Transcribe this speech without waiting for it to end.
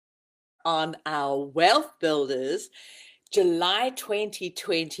on our Wealth Builders July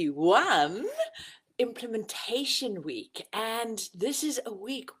 2021 implementation week. And this is a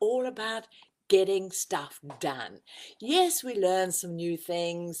week all about getting stuff done. Yes, we learn some new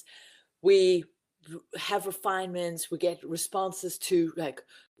things. We have refinements. We get responses to like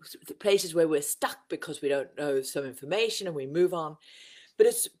the places where we're stuck because we don't know some information and we move on. But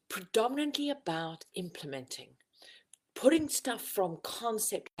it's predominantly about implementing, putting stuff from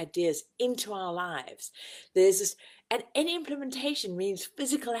concept ideas into our lives. There's this, and any implementation means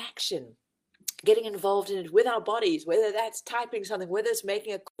physical action, getting involved in it with our bodies, whether that's typing something, whether it's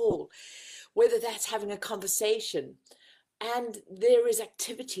making a call, whether that's having a conversation. And there is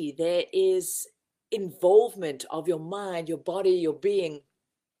activity, there is involvement of your mind, your body, your being.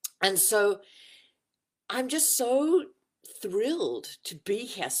 And so I'm just so thrilled to be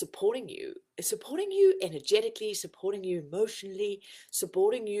here supporting you energetically, supporting you emotionally,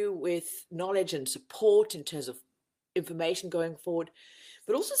 supporting you with knowledge and support in terms of information going forward,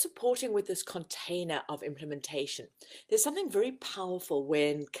 but also supporting with this container of implementation. There's something very powerful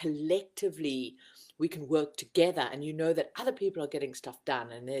when collectively we can work together and you know that other people are getting stuff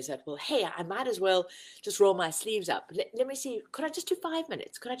done, and there's that, well, hey, I might as well just roll my sleeves up. Let me see, could I just do 5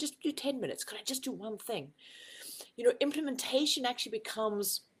 minutes? Could I just do 10 minutes? Could I just do one thing? You know, implementation actually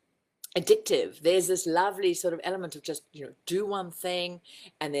becomes addictive. There's this lovely sort of element of just, you know, do one thing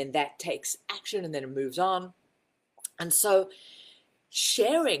and then that takes action and then it moves on. And so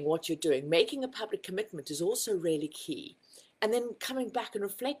sharing what you're doing, making a public commitment is also really key. And then coming back and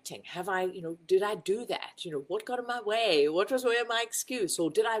reflecting, have I, you know, did I do that? You know, what got in my way? What was my excuse? Or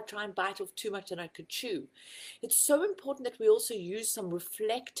did I try and bite off too much than I could chew? It's so important that we also use some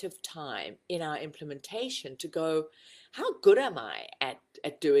reflective time in our implementation to go, how good am I at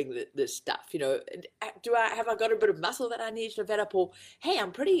doing this stuff? You know, have I got a bit of muscle that I need to develop? Or, hey,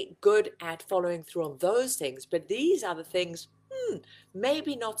 I'm pretty good at following through on those things, but these are the things,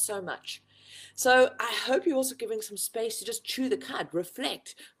 maybe not so much. So I hope you're also giving some space to just chew the cud,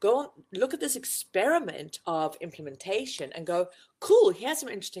 reflect, go on, look at this experiment of implementation and go, cool, here's some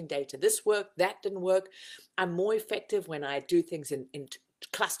interesting data. This worked, that didn't work. I'm more effective when I do things in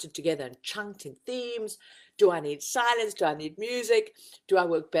clustered together and chunked in themes. Do I need silence? Do I need music? Do I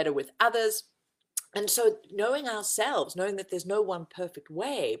work better with others? And so knowing ourselves, knowing that there's no one perfect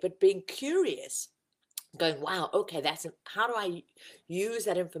way, but being curious, going, wow, okay, how do I use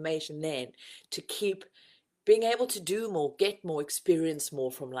that information then to keep being able to do more, get more, experience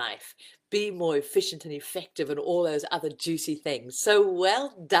more from life, be more efficient and effective, and all those other juicy things. So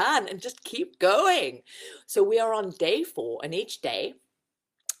well done, and just keep going. So we are on day 4, and each day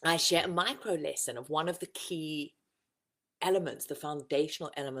I share a micro lesson of one of the key elements, the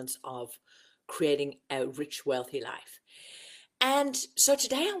foundational elements of creating a rich, wealthy life. And so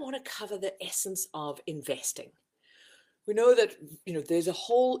today I want to cover the essence of investing. We know that, you know, there's a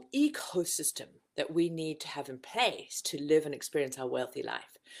whole ecosystem that we need to have in place to live and experience our wealthy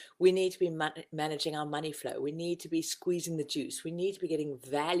life. We need to be managing our money flow. We need to be squeezing the juice. We need to be getting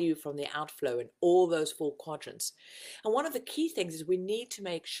value from the outflow in all those 4 quadrants. And one of the key things is we need to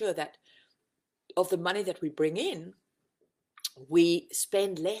make sure that of the money that we bring in, we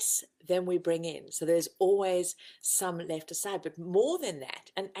spend less than we bring in. So there's always some left aside, but more than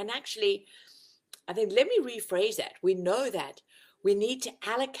that. And actually, I think, let me rephrase that. We know that we need to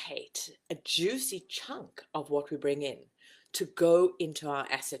allocate a juicy chunk of what we bring in to go into our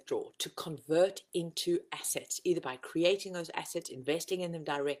asset drawer, to convert into assets, either by creating those assets, investing in them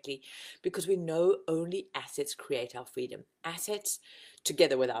directly, because we know only assets create our freedom. Assets,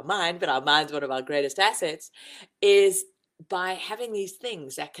 together with our mind, but our mind's one of our greatest assets, is by having these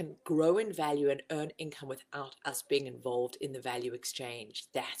things that can grow in value and earn income without us being involved in the value exchange.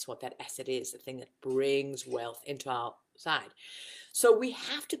 That's what that asset is, the thing that brings wealth into our side. So we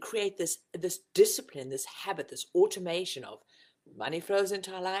have to create this discipline, this habit, this automation of money flows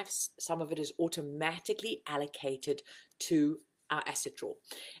into our lives. Some of it is automatically allocated to our asset drawer.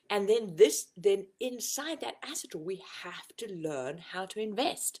 And then inside that asset drawer, we have to learn how to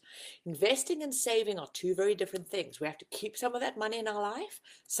invest. Investing and saving are 2 very different things. We have to keep some of that money in our life.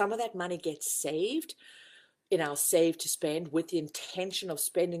 Some of that money gets saved in our save to spend with the intention of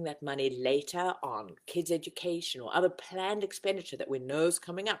spending that money later on kids' education or other planned expenditure that we know is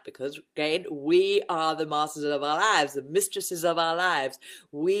coming up, because again, we are the masters of our lives, the mistresses of our lives.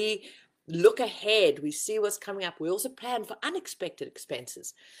 We look ahead, we see what's coming up. We also plan for unexpected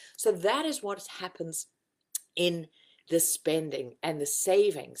expenses. So that is what happens in the spending and the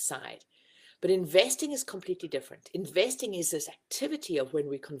saving side. But investing is completely different. Investing is this activity of when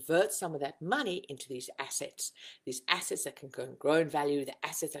we convert some of that money into these assets that can go and grow in value, the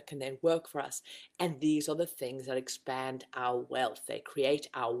assets that can then work for us. And these are the things that expand our wealth. They create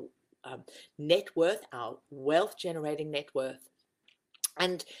our net worth, our wealth generating net worth.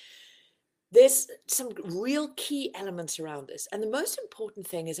 And there's some real key elements around this. And the most important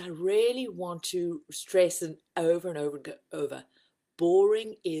thing is I really want to stress and over,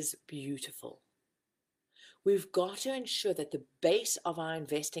 boring is beautiful. We've got to ensure that the base of our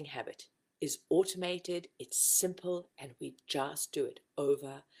investing habit is automated, it's simple, and we just do it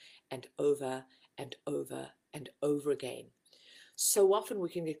over and over and over and over again. So often we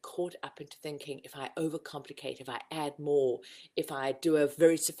can get caught up into thinking, if I overcomplicate, if I add more, if I do a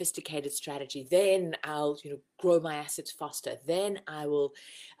very sophisticated strategy, then I'll grow my assets faster, then I will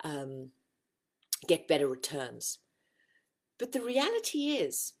get better returns. But the reality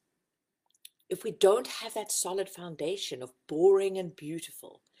is, if we don't have that solid foundation of boring and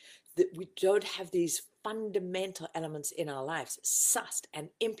beautiful, that we don't have these fundamental elements in our lives sussed and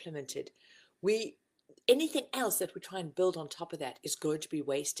implemented, anything else that we try and build on top of that is going to be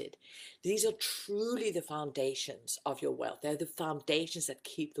wasted. These are truly the foundations of your wealth. They're the foundations that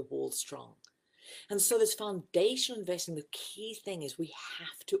keep the walls strong. And so this foundational investing, the key thing is we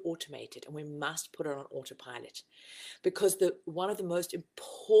have to automate it, and we must put it on autopilot, because one of the most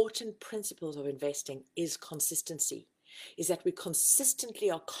important principles of investing is consistency, is that we consistently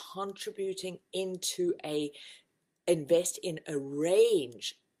are contributing invest in a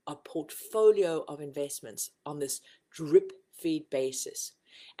range, a portfolio of investments on this drip feed basis.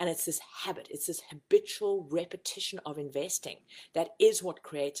 And it's this habit, it's this habitual repetition of investing that is what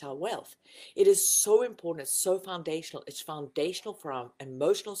creates our wealth. It is so important, it's so foundational. It's foundational for our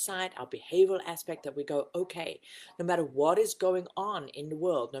emotional side, our behavioral aspect, that we go, okay, no matter what is going on in the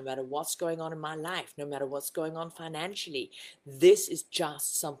world, no matter what's going on in my life, no matter what's going on financially, this is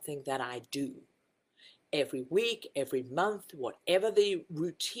just something that I do. Every week, every month, whatever the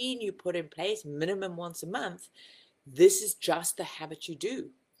routine you put in place, minimum once a month, this is just the habit you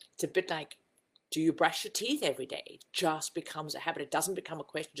do. It's a bit like, do you brush your teeth every day? It just becomes a habit. It doesn't become a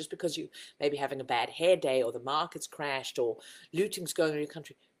question just because you may be having a bad hair day, or the market's crashed, or looting's going on in your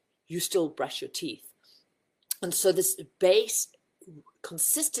country. You still brush your teeth. And so this base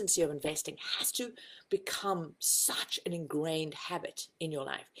consistency of investing has to become such an ingrained habit in your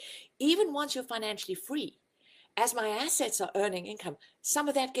life. Even once you're financially free, as my assets are earning income, some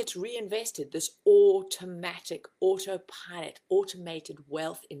of that gets reinvested. This automatic, autopilot, automated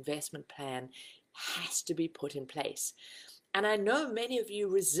wealth investment plan has to be put in place. And I know many of you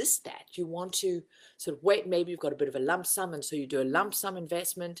resist that. You want to sort of wait, maybe you've got a bit of a lump sum, and so you do a lump sum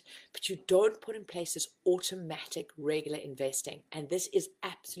investment, but you don't put in place this automatic, regular investing. And this is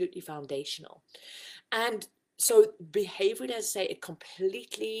absolutely foundational. And so behaviorally, as I say, it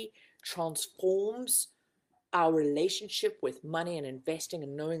completely transforms our relationship with money and investing,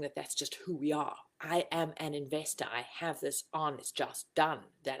 and knowing that that's just who we are. I am an investor. I have this on. It's just done.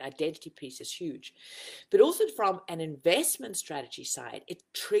 That identity piece is huge. But also from an investment strategy side, it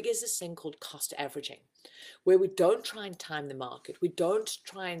triggers this thing called cost averaging, where we don't try and time the market. We don't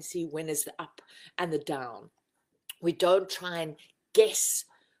try and see when is the up and the down. We don't try and guess,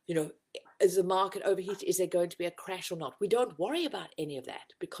 is the market overheated? Is there going to be a crash or not? We don't worry about any of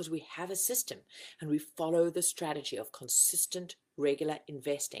that, because we have a system and we follow the strategy of consistent, regular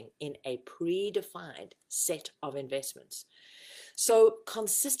investing in a predefined set of investments. So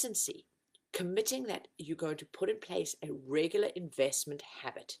consistency, committing that you're going to put in place a regular investment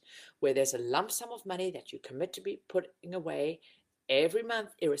habit where there's a lump sum of money that you commit to be putting away every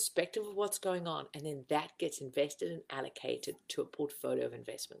month, irrespective of what's going on, and then that gets invested and allocated to a portfolio of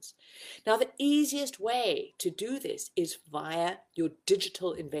investments. Now, the easiest way to do this is via your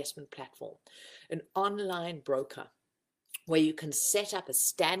digital investment platform, an online broker, where you can set up a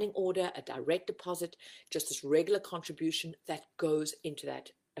standing order, a direct deposit, just this regular contribution that goes into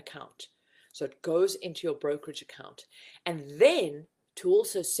that account. So it goes into your brokerage account. And then to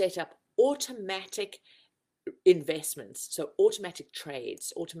also set up automatic investments, so automatic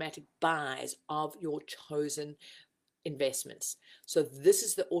trades, automatic buys of your chosen investments. So this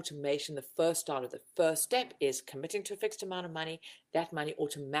is the automation. The first step is committing to a fixed amount of money. That money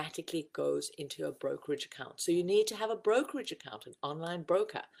automatically goes into a brokerage account. So you need to have a brokerage account, an online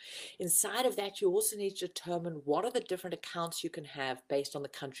broker. Inside of that, you also need to determine what are the different accounts you can have based on the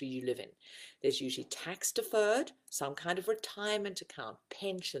country you live in. There's usually tax deferred, some kind of retirement account,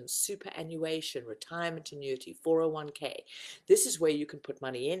 pension, superannuation, retirement annuity, 401k. This is where you can put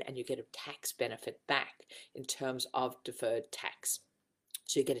money in and you get a tax benefit back in terms of deferred tax.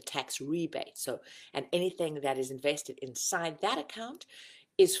 So you get a tax rebate. So, and anything that is invested inside that account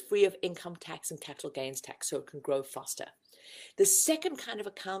is free of income tax and capital gains tax, so it can grow faster. The second kind of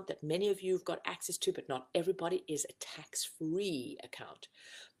account that many of you have got access to, but not everybody, is a tax-free account.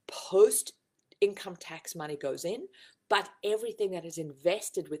 Post income tax money goes in, but everything that is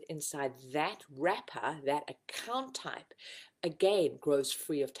invested with inside that wrapper, that account type, again grows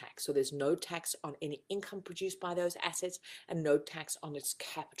free of tax. So there's no tax on any income produced by those assets and no tax on its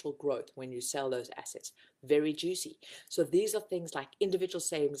capital growth when you sell those assets. Very juicy. So these are things like individual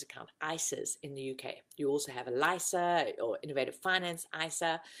savings account, ISAs in the UK. You also have a LISA or innovative finance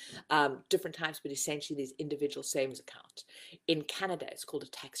ISA, different types, but essentially these individual savings accounts. In Canada, it's called a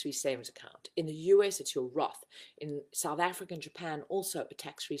tax-free savings account. In the US, it's your Roth. In South Africa and Japan, also a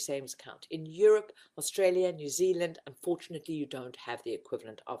tax-free savings account. In Europe, Australia, New Zealand, unfortunately, you don't have the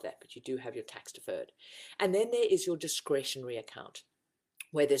equivalent of that, but you do have your tax deferred. And then there is your discretionary account,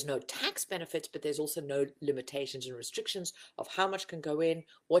 where there's no tax benefits, but there's also no limitations and restrictions of how much can go in,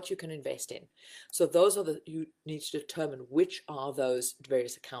 what you can invest in. So those are you need to determine which are those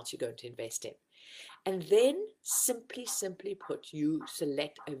various accounts you're going to invest in. And then simply put, you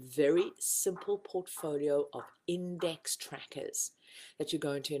select a very simple portfolio of index trackers that you're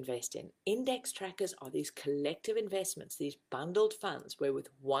going to invest in. Index trackers are these collective investments, these bundled funds, where with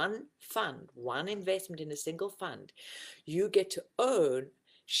one fund, one investment in a single fund, you get to own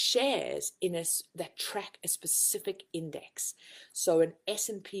shares in that track a specific index. So an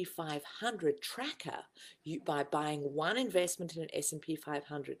S&P 500 tracker, by buying one investment in an S&P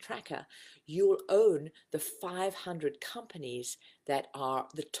 500 tracker, you'll own the 500 companies that are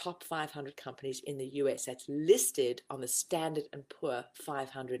the top 500 companies in the US that's listed on the Standard & Poor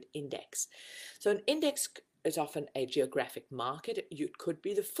 500 index. So an index is often a geographic market. It could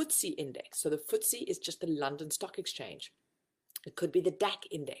be the FTSE index. So the FTSE is just the London Stock Exchange. It could be the DAC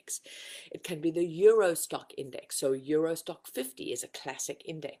index. It can be the Euro Stock index. So Euro Stock 50 is a classic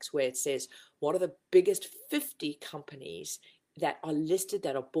index where it says, what are the biggest 50 companies that are listed,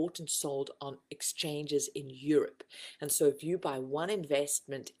 that are bought and sold on exchanges in Europe. And so if you buy one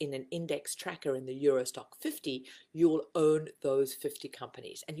investment in an index tracker in the Euro Stock 50, you'll own those 50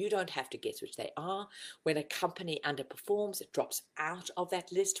 companies. And you don't have to guess which they are. When a company underperforms, it drops out of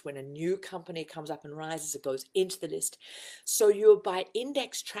that list. When a new company comes up and rises, it goes into the list. So you're, by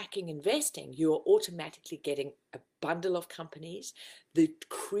index tracking investing, you are automatically getting a bundle of companies, the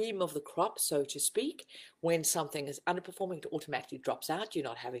cream of the crop, so to speak. When something is underperforming, it automatically drops out. You're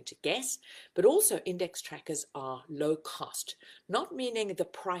not having to guess. But also index trackers are low cost, not meaning the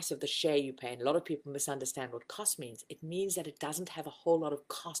price of the share you pay. And a lot of people misunderstand what cost means. It means that it doesn't have a whole lot of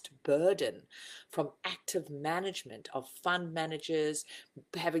cost burden from active management of fund managers,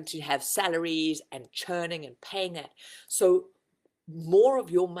 having to have salaries and churning and paying that. So more of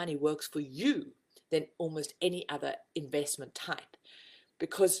your money works for you than almost any other investment type,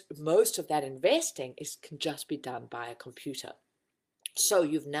 because most of that investing can just be done by a computer. So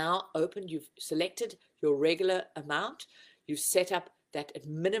you've now you've selected your regular amount, you've set up that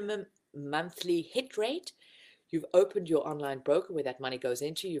minimum monthly hit rate, you've opened your online broker where that money goes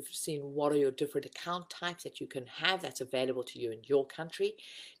into, you've seen what are your different account types that you can have that's available to you in your country.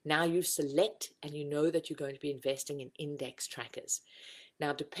 Now you select and you know that you're going to be investing in index trackers.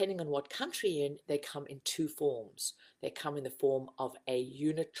 Now, depending on what country you're in, they come in two forms. They come in the form of a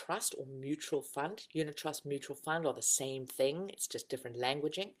unit trust or mutual fund. Unit trust, mutual fund are the same thing. It's just different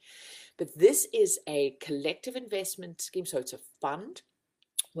languaging. But this is a collective investment scheme. So it's a fund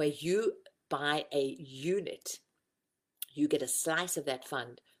where you buy a unit. You get a slice of that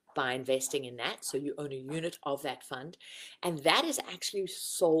fund by investing in that. So you own a unit of that fund, and that is actually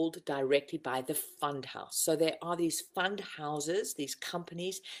sold directly by the fund house. So there are these fund houses, these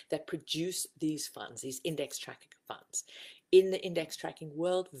companies that produce these funds, these index tracking funds. In the index tracking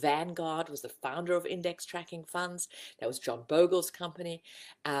world, Vanguard was the founder of index tracking funds. That was John Bogle's company,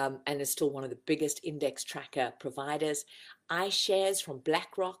 and is still one of the biggest index tracker providers. iShares from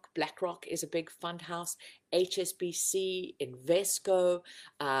BlackRock. BlackRock is a big fund house. HSBC, Invesco,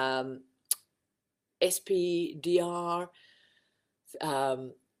 SPDR.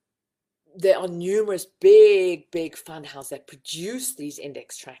 There are numerous big fund houses that produce these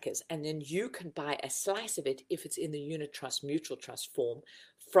index trackers, and then you can buy a slice of it if it's in the unit trust, mutual trust form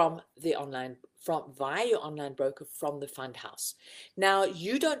via your online broker from the fund house. Now,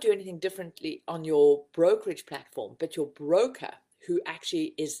 you don't do anything differently on your brokerage platform, but your broker, who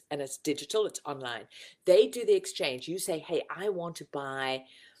actually is, and it's digital, it's online, they do the exchange. You say, hey, I want to buy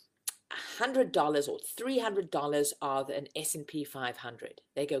 $100 or $300 of an S&P 500.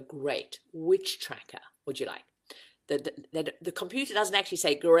 They go, great. Which tracker would you like? The computer doesn't actually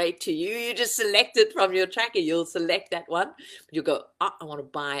say great to you. You just select it from your tracker. You'll select that one, but you'll go, oh, I want to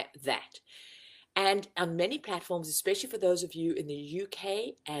buy that. And on many platforms, especially for those of you in the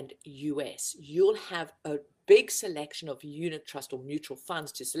UK and US, you'll have a big selection of unit trust or mutual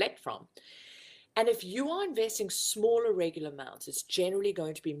funds to select from. And if you are investing smaller regular amounts, it's generally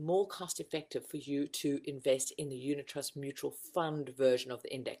going to be more cost effective for you to invest in the unit trust mutual fund version of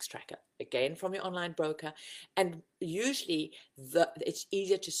the index tracker, again from your online broker. And usually it's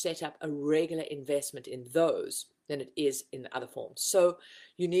easier to set up a regular investment in those than it is in other forms. So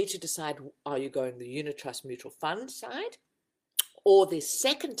you need to decide, are you going the unit trust mutual fund side or the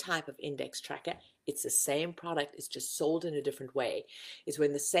second type of index tracker? It's the same product, it's just sold in a different way. Is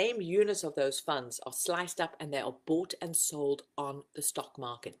when the same units of those funds are sliced up and they are bought and sold on the stock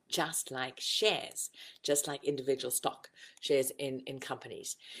market, just like shares, just like individual stock shares in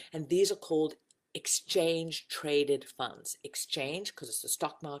companies. And these are called exchange traded funds. Exchange, because it's a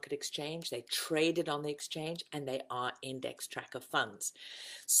stock market exchange, they trade it on the exchange, and they are index tracker funds.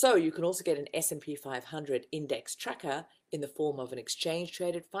 So you can also get an S&P 500 index tracker in the form of an exchange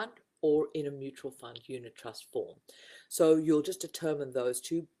traded fund or in a mutual fund unit trust form. So you'll just determine those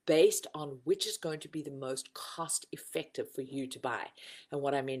two based on which is going to be the most cost effective for you to buy. And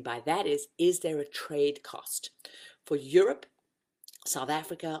what I mean by that is there a trade cost? For Europe, South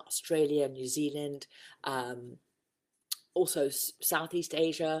Africa, Australia, New Zealand, also Southeast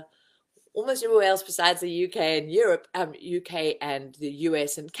Asia, almost everywhere else besides the UK and Europe, UK and the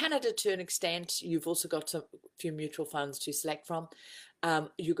US and Canada to an extent. You've also got a few mutual funds to select from.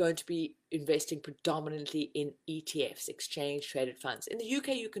 You're going to be investing predominantly in ETFs, exchange traded funds. In the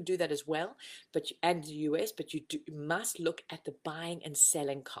UK, you can do that as well, and the US, but you must look at the buying and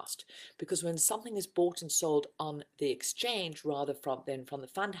selling cost, because when something is bought and sold on the exchange rather than from the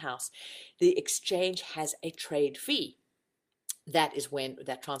fund house, the exchange has a trade fee. That is when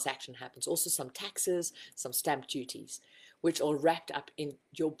that transaction happens. Also some taxes, some stamp duties, which are wrapped up in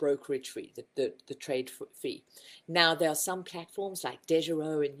your brokerage fee, the trade fee. Now, there are some platforms like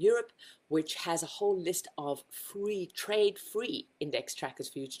Desjardins in Europe, which has a whole list of trade-free index trackers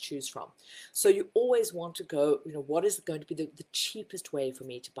for you to choose from. So you always want to go, what is going to be the cheapest way for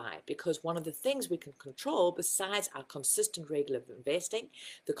me to buy? Because one of the things we can control, besides our consistent regular investing,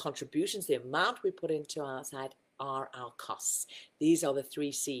 the contributions, the amount we put into our side, are our costs. These are the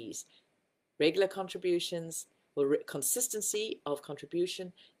 3 C's: regular contributions, consistency of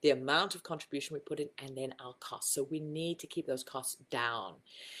contribution, the amount of contribution we put in, and then our costs. So we need to keep those costs down.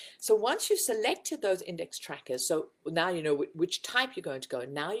 So once you've selected those index trackers, so now you know which type you're going to go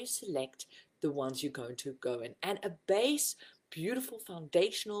in. Now you select the ones you're going to go in, and a base beautiful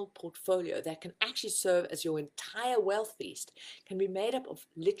foundational portfolio that can actually serve as your entire wealth feast can be made up of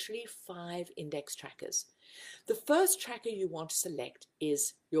literally 5 index trackers. The first tracker you want to select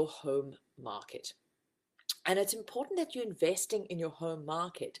is your home market. And it's important that you're investing in your home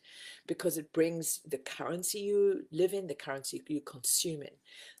market because it brings the currency you live in, the currency you consume in.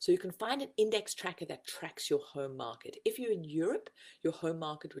 So you can find an index tracker that tracks your home market. If you're in Europe, your home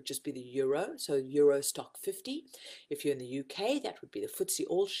market would just be the euro, so Euro Stock 50. If you're in the UK, that would be the FTSE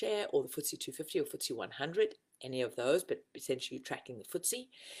All Share or the FTSE 250 or FTSE 100. Any of those, but essentially tracking the FTSE.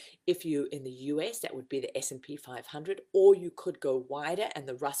 If you're in the US, that would be the S&P 500, or you could go wider and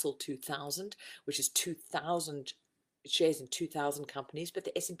the Russell 2000, which is 2,000 shares in 2,000 companies, but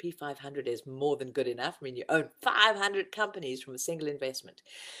the S&P 500 is more than good enough. I mean, you own 500 companies from a single investment.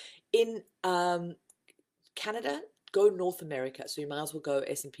 In Canada, go North America, so you might as well go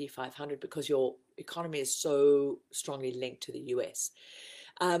S&P 500 because your economy is so strongly linked to the US.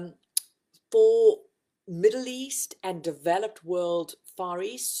 For Middle East and developed world, Far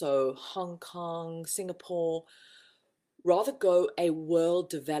East, so Hong Kong, Singapore, rather go a world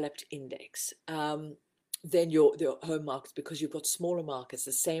developed index than your home markets, because you've got smaller markets.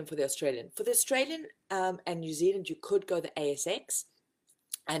 The same for the Australian. For the Australian and New Zealand, you could go the ASX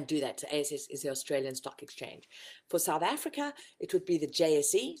and do that. So ASX is the Australian Stock Exchange. For South Africa, it would be the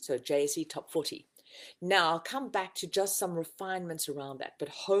JSE, so JSE Top 40. Now, I'll come back to just some refinements around that, but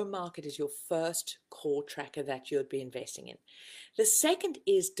home market is your first core tracker that you'll be investing in. The second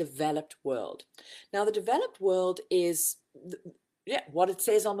is developed world. Now, the developed world is what it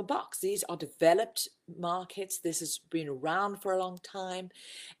says on the box. These are developed markets. This has been around for a long time,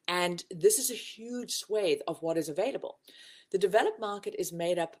 and this is a huge swathe of what is available. The developed market is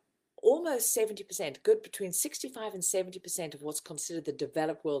made up almost 70%, good between 65 and 70% of what's considered the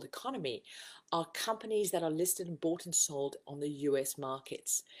developed world economy are companies that are listed and bought and sold on the US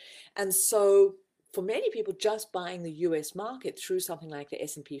markets. And so for many people, just buying the US market through something like the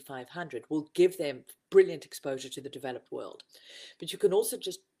S&P 500 will give them brilliant exposure to the developed world. But you can also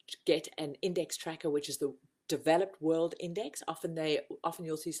just get an index tracker, which is the developed world index. Often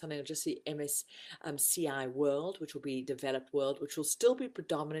you'll see something, you'll just see MSCI World, which will be developed world, which will still be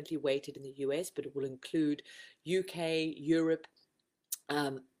predominantly weighted in the US, but it will include UK, Europe,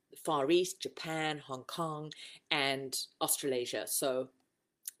 Far East, Japan, Hong Kong, and Australasia. So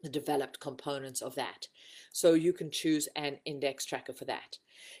the developed components of that. So you can choose an index tracker for that.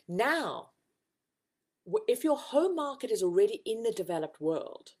 Now, if your home market is already in the developed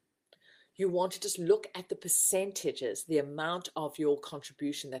world, you want to just look at the percentages, the amount of your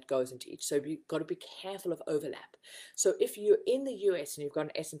contribution that goes into each. So you've got to be careful of overlap. So if you're in the US and you've got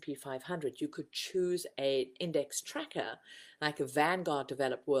an S&P 500, you could choose an index tracker like a Vanguard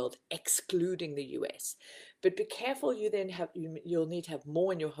Developed World, excluding the US. But be careful, you'll need to have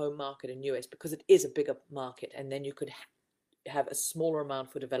more in your home market in US because it is a bigger market, and then you could have a smaller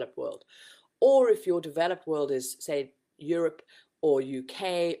amount for developed world. Or if your developed world is, say, Europe or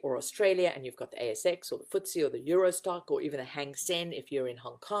UK or Australia, and you've got the ASX or the FTSE or the Euro stock or even the Hang Seng if you're in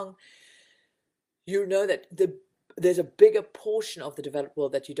Hong Kong, you know that there's a bigger portion of the developed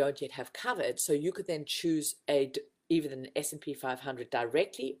world that you don't yet have covered. So you could then choose either an S&P 500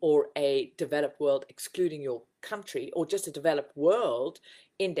 directly or a developed world excluding your country, or just a developed world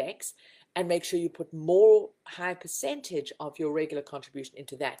index, and make sure you put more high percentage of your regular contribution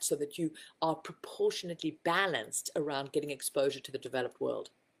into that so that you are proportionately balanced around getting exposure to the developed world.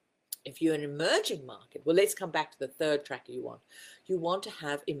 If you're an emerging market, well, let's come back to the third tracker you want. You want to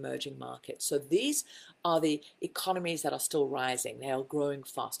have emerging markets. So these are the economies that are still rising. They are growing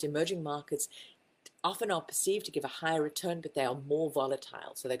fast. Emerging markets often are perceived to give a higher return, but they are more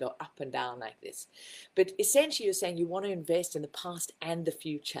volatile. So they go up and down like this. But essentially, you're saying you want to invest in the past and the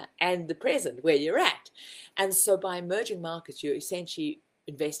future and the present, where you're at. And so by emerging markets, you're essentially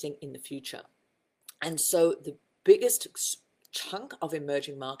investing in the future. And so the biggest chunk of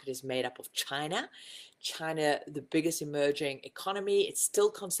emerging market is made up of China. China, the biggest emerging economy, it's still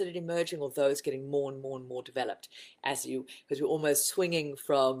considered emerging, although it's getting more and more and more developed because we're almost swinging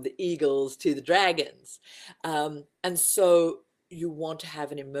from the eagles to the dragons. And so you want to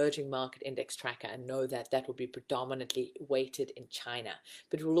have an emerging market index tracker and know that that will be predominantly weighted in China.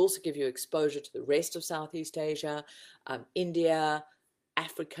 But it will also give you exposure to the rest of Southeast Asia, India,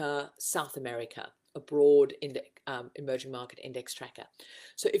 Africa, South America, a broad emerging market index tracker.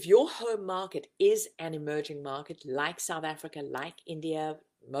 So if your home market is an emerging market like South Africa, like India,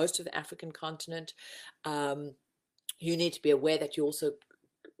 most of the African continent, you need to be aware that you also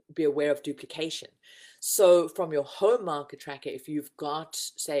be aware of duplication. So from your home market tracker, if you've got,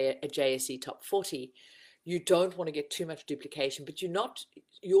 say, a JSE top 40, you don't want to get too much duplication, but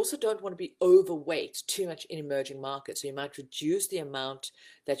you also don't want to be overweight too much in emerging markets. So you might reduce the amount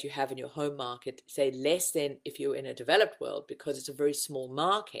that you have in your home market, say less than if you're in a developed world, because it's a very small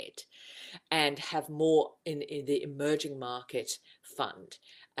market, and have more in the emerging market fund.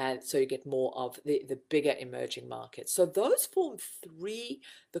 And so you get more of the bigger emerging markets. So those form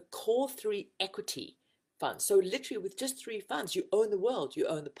the core three equity funds. So literally with just 3 funds, you own the world. You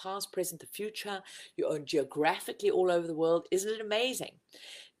own the past, present, the future. You own geographically all over the world. Isn't it amazing?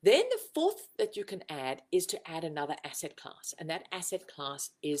 Then the fourth that you can add is to add another asset class. And that asset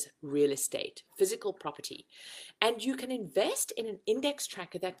class is real estate, physical property. And you can invest in an index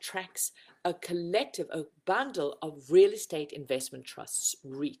tracker that tracks a bundle of real estate investment trusts,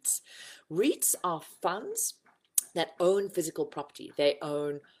 REITs. REITs are funds that own physical property. They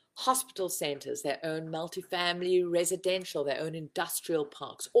own hospital centers, they own multifamily residential, they own industrial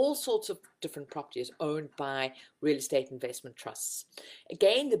parks, all sorts of different properties owned by real estate investment trusts.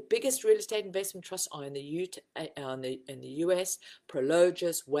 Again, the biggest real estate investment trusts are in the US,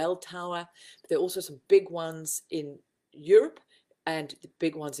 Prologis, Welltower. There are also some big ones in Europe and the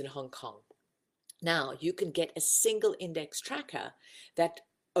big ones in Hong Kong. Now, you can get a single index tracker that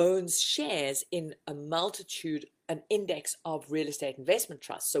owns shares in an index of real estate investment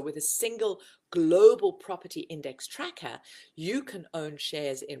trusts. So with a single global property index tracker, you can own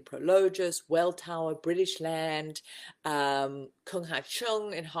shares in Prologis, Welltower, British Land, Kung Hai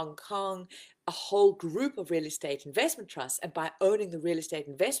Chung in Hong Kong, a whole group of real estate investment trusts. And by owning the real estate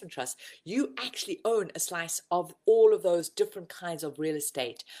investment trust, you actually own a slice of all of those different kinds of real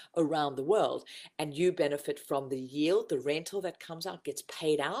estate around the world. And you benefit from the yield, the rental that comes out, gets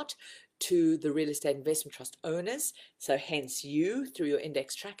paid out to the real estate investment trust owners, so hence you through your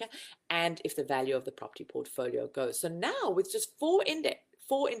index tracker, and if the value of the property portfolio goes. So now with just four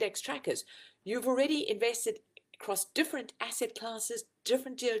index trackers, you've already invested across different asset classes,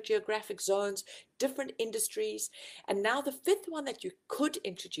 different geographic zones, different industries. And now the fifth one that you could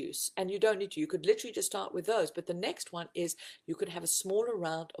introduce, and you don't need to, you could literally just start with those. But the next one is you could have a smaller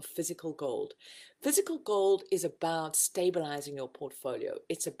round of physical gold. Physical gold is about stabilizing your portfolio.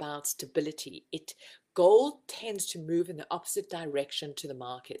 It's about stability. Gold tends to move in the opposite direction to the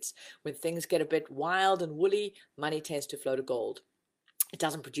markets. When things get a bit wild and woolly, money tends to flow to gold. It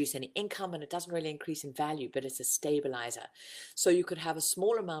doesn't produce any income and it doesn't really increase in value, but it's a stabilizer. So you could have a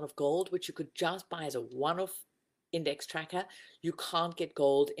small amount of gold, which you could just buy as a one-off index tracker. You can't get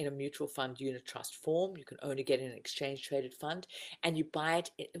gold in a mutual fund unit trust form. You can only get it in an exchange traded fund, and you buy it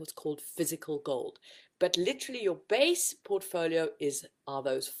in what's called physical gold. But literally your base portfolio are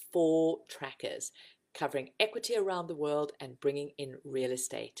those 4 trackers covering equity around the world and bringing in real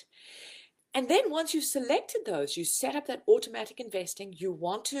estate. And then once you've selected those, you set up that automatic investing. You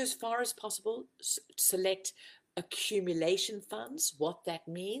want to, as far as possible, select accumulation funds. What that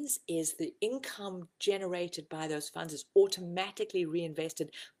means is the income generated by those funds is automatically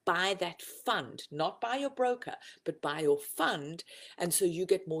reinvested by that fund, not by your broker, but by your fund. And so you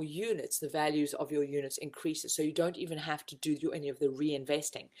get more units. The values of your units increases. So you don't even have to do any of the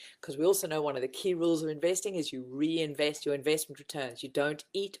reinvesting, because we also know one of the key rules of investing is you reinvest your investment returns. You don't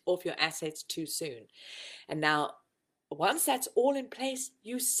eat off your assets too soon. And now, once that's all in place,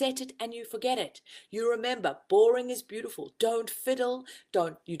 you set it and you forget it. You remember, boring is beautiful. Don't fiddle.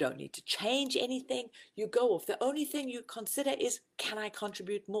 You don't need to change anything. You go off. The only thing you consider is, can I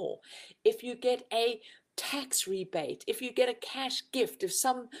contribute more? If you get a tax rebate, if you get a cash gift, if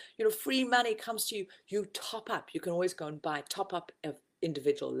some free money comes to you, you top up. You can always go and buy top up of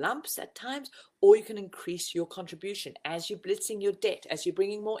individual lumps at times, or you can increase your contribution as you're blitzing your debt, as you're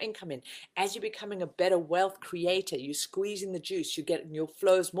bringing more income in, as you're becoming a better wealth creator, you're squeezing the juice, you get your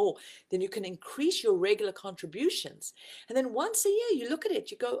flows more, then you can increase your regular contributions. And then once a year you look at it,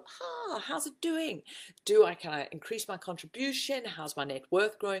 you go, how's it doing? Can I increase my contribution? How's my net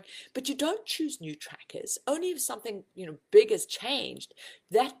worth growing? But you don't choose new trackers. Only if something big has changed.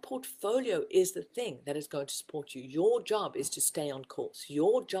 That portfolio is the thing that is going to support you. Your job is to stay on course.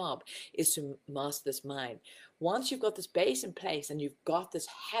 Your job is to master this mind. Once you've got this base in place and you've got this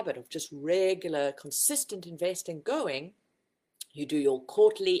habit of just regular, consistent investing going, you do your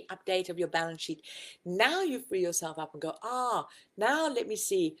quarterly update of your balance sheet. Now you free yourself up and go, now let me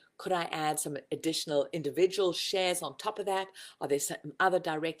see, could I add some additional individual shares on top of that? Are there some other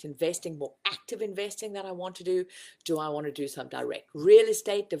direct investing, more active investing that I want to do? Do I want to do some direct real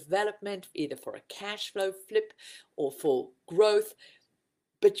estate development, either for a cash flow flip or for growth?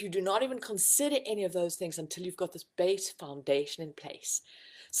 But you do not even consider any of those things until you've got this base foundation in place.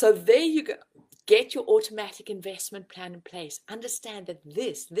 So there you go. Get your automatic investment plan in place. Understand that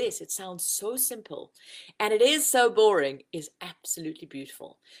this, it sounds so simple and it is so boring, is absolutely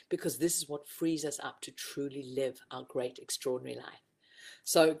beautiful, because this is what frees us up to truly live our great, extraordinary life.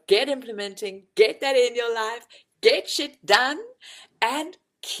 So get implementing, get that in your life, get shit done, and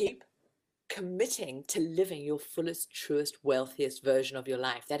keep committing to living your fullest, truest, wealthiest version of your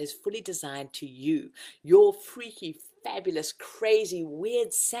life that is fully designed to you. Your freaky, fabulous, crazy,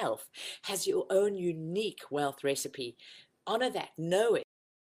 weird self has your own unique wealth recipe. Honor that, know it,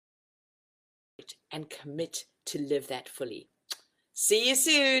 and commit to live that fully. See you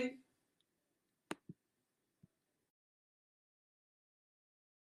soon.